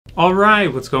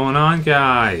Alright, what's going on,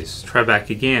 guys? Trev back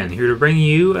again, here to bring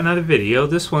you another video.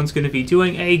 This one's going to be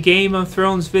doing a Game of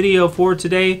Thrones video for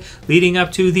today, leading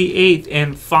up to the 8th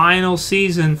and final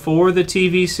season for the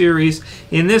TV series.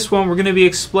 In this one, we're going to be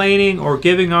explaining or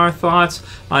giving our thoughts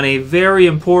on a very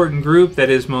important group that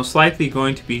is most likely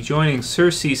going to be joining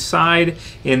Cersei's side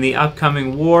in the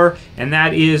upcoming war, and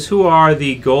that is, who are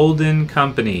the Golden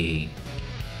Company.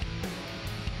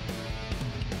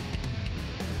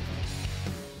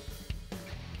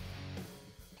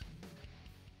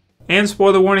 And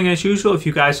spoiler warning as usual, if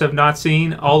you guys have not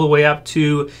seen all the way up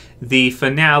to the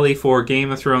finale for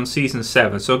Game of Thrones Season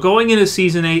 7. So going into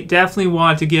Season 8, definitely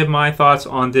want to give my thoughts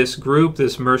on this group,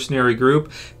 this mercenary group,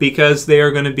 because they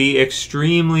are going to be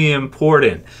extremely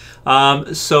important.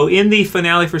 So in the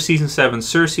finale for Season 7,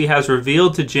 Cersei has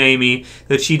revealed to Jaime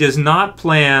that she does not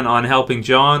plan on helping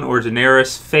Jon or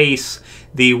Daenerys face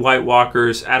the White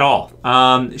Walkers at all.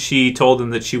 She told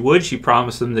them that she would. She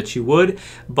promised them that she would.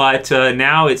 But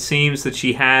now it seems that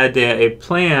she had a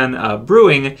plan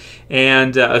brewing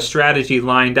and a strategy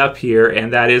lined up here.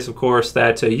 And that is, of course,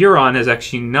 that Euron has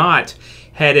actually not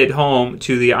headed home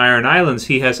to the Iron Islands.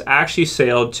 He has actually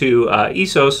sailed to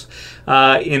Essos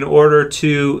in order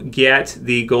to get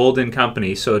the Golden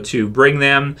Company. So to bring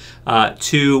them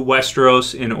to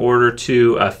Westeros in order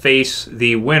to face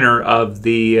the winner of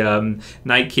the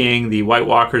Night King, the White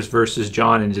Walkers versus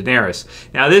Jon and Daenerys.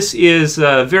 Now this is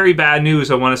very bad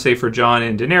news, I want to say, for Jon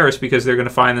and Daenerys, because they're going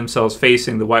to find themselves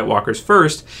facing the White Walkers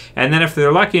first, and then if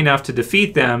they're lucky enough to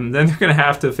defeat them, then they're going to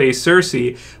have to face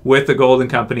Cersei with the Golden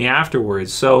Company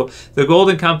afterwards. So the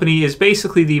Golden Company is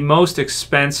basically the most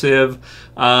expensive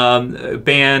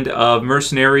band of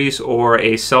mercenaries, or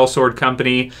a sellsword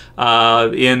company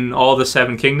in all the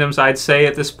Seven Kingdoms, I'd say,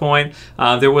 at this point.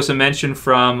 There was a mention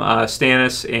from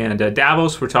Stannis and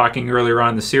Davos, we're talking earlier on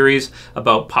in the series,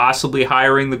 about possibly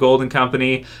hiring the Golden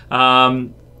Company.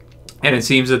 And it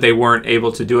seems that they weren't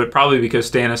able to do it, probably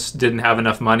because Stannis didn't have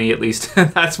enough money, at least.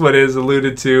 That's what is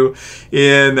alluded to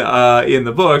in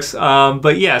the books.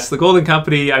 But yes, the Golden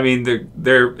Company, I mean,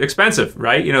 they're expensive,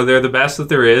 right? You know, they're the best that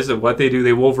there is at what they do.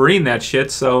 They Wolverine that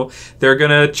shit, so they're going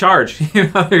to charge.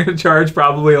 You know, they're going to charge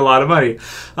probably a lot of money.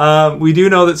 We do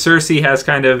know that Cersei has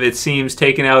kind of, it seems,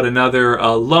 taken out another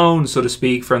loan, so to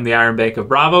speak, from the Iron Bank of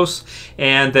Braavos,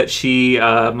 and that she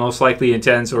most likely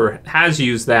intends or has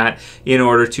used that in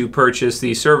order to purchase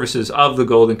the services of the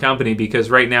Golden Company, because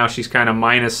right now she's kind of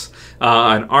minus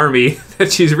an army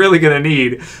that she's really going to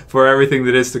need for everything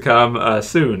that is to come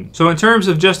soon. So in terms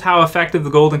of just how effective the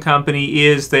Golden Company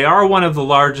is, they are one of the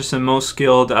largest and most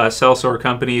skilled sellsword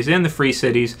companies in the Free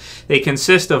Cities. They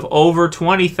consist of over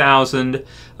 20,000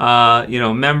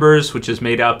 members, which is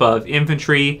made up of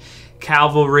infantry,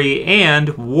 cavalry, and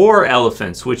war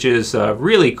elephants, which is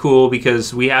really cool,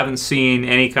 because we haven't seen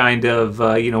any kind of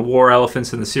war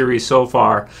elephants in the series so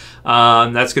far.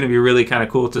 That's going to be really kind of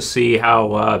cool to see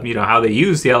how how they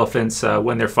use the elephants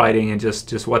when they're fighting, and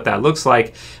just what that looks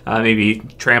like. Maybe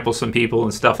trample some people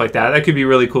and stuff like that. That could be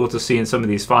really cool to see in some of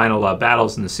these final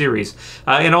battles in the series,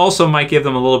 and also might give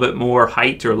them a little bit more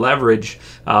height or leverage,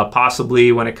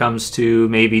 possibly when it comes to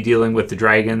maybe dealing with the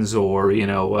dragons, or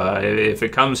if it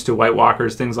comes to White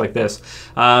Walkers, things like this.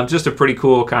 Just a pretty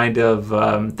cool kind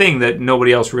of thing that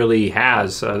nobody else really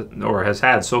has or has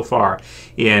had so far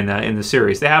in the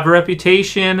series. They have a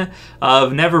reputation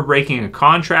of never breaking a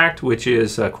contract, which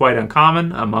is quite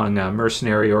uncommon among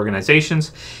mercenary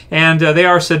organizations, and they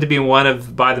are said to be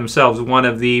by themselves one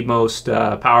of the most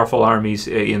powerful armies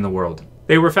in the world.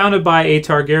 They were founded by a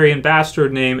Targaryen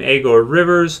bastard named Aegor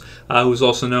Rivers, who's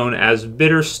also known as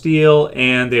Bittersteel,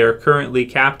 and they are currently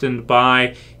captained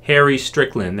by Harry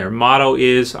Strickland. Their motto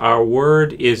is, "Our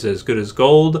word is as good as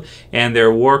gold," and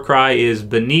their war cry is,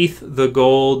 "Beneath the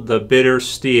gold, the bitter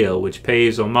steel," which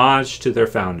pays homage to their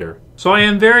founder. So I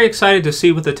am very excited to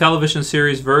see what the television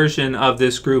series version of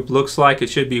this group looks like.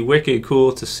 It should be wicked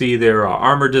cool to see their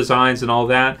armor designs and all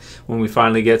that when we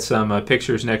finally get some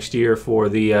pictures next year for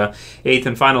the 8th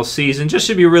and final season. Just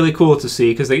should be really cool to see,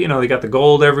 because they got the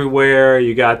gold everywhere.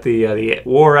 You got the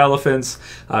war elephants,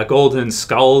 golden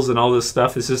skulls, and all this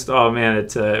stuff. It's just, oh man,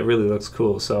 it really looks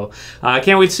cool. So I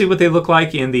can't wait to see what they look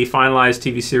like in the finalized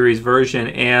TV series version,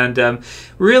 and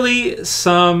really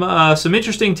some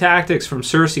interesting tactics from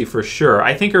Cersei for sure.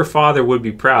 I think her father would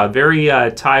be proud. Very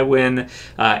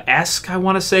Tywin-esque, I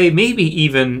want to say. Maybe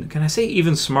even, can I say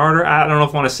even smarter? I don't know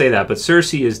if I want to say that, but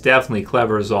Cersei is definitely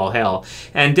clever as all hell,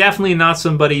 and definitely not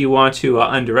somebody you want to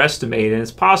underestimate. And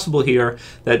it's possible here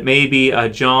that maybe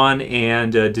Jon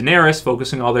and Daenerys,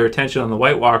 focusing all their attention on the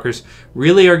White Walkers,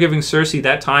 really are giving Cersei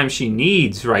that time she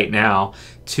needs right now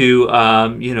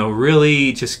to you know,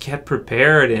 really just get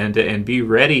prepared and be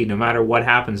ready no matter what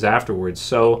happens afterwards.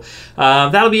 So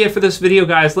that'll be it for this video,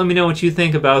 guys. Let me know what you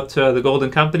think about the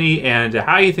Golden Company and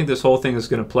how you think this whole thing is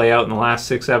going to play out in the last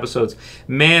 6 episodes.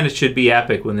 Man, it should be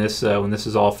epic when this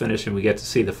is all finished and we get to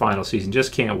see the final season.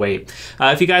 Just can't wait.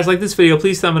 If you guys like this video,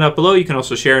 please thumb it up below. You can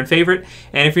also share and favorite.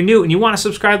 And if you're new and you want to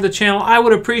subscribe to the channel, I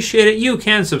would appreciate it. You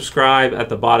can subscribe at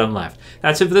the bottom left.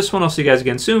 That's it for this one. I'll see you guys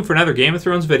again soon for another Game of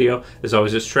Thrones video. As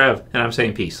always, it's Trev, and I'm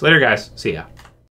saying peace. Later, guys. See ya.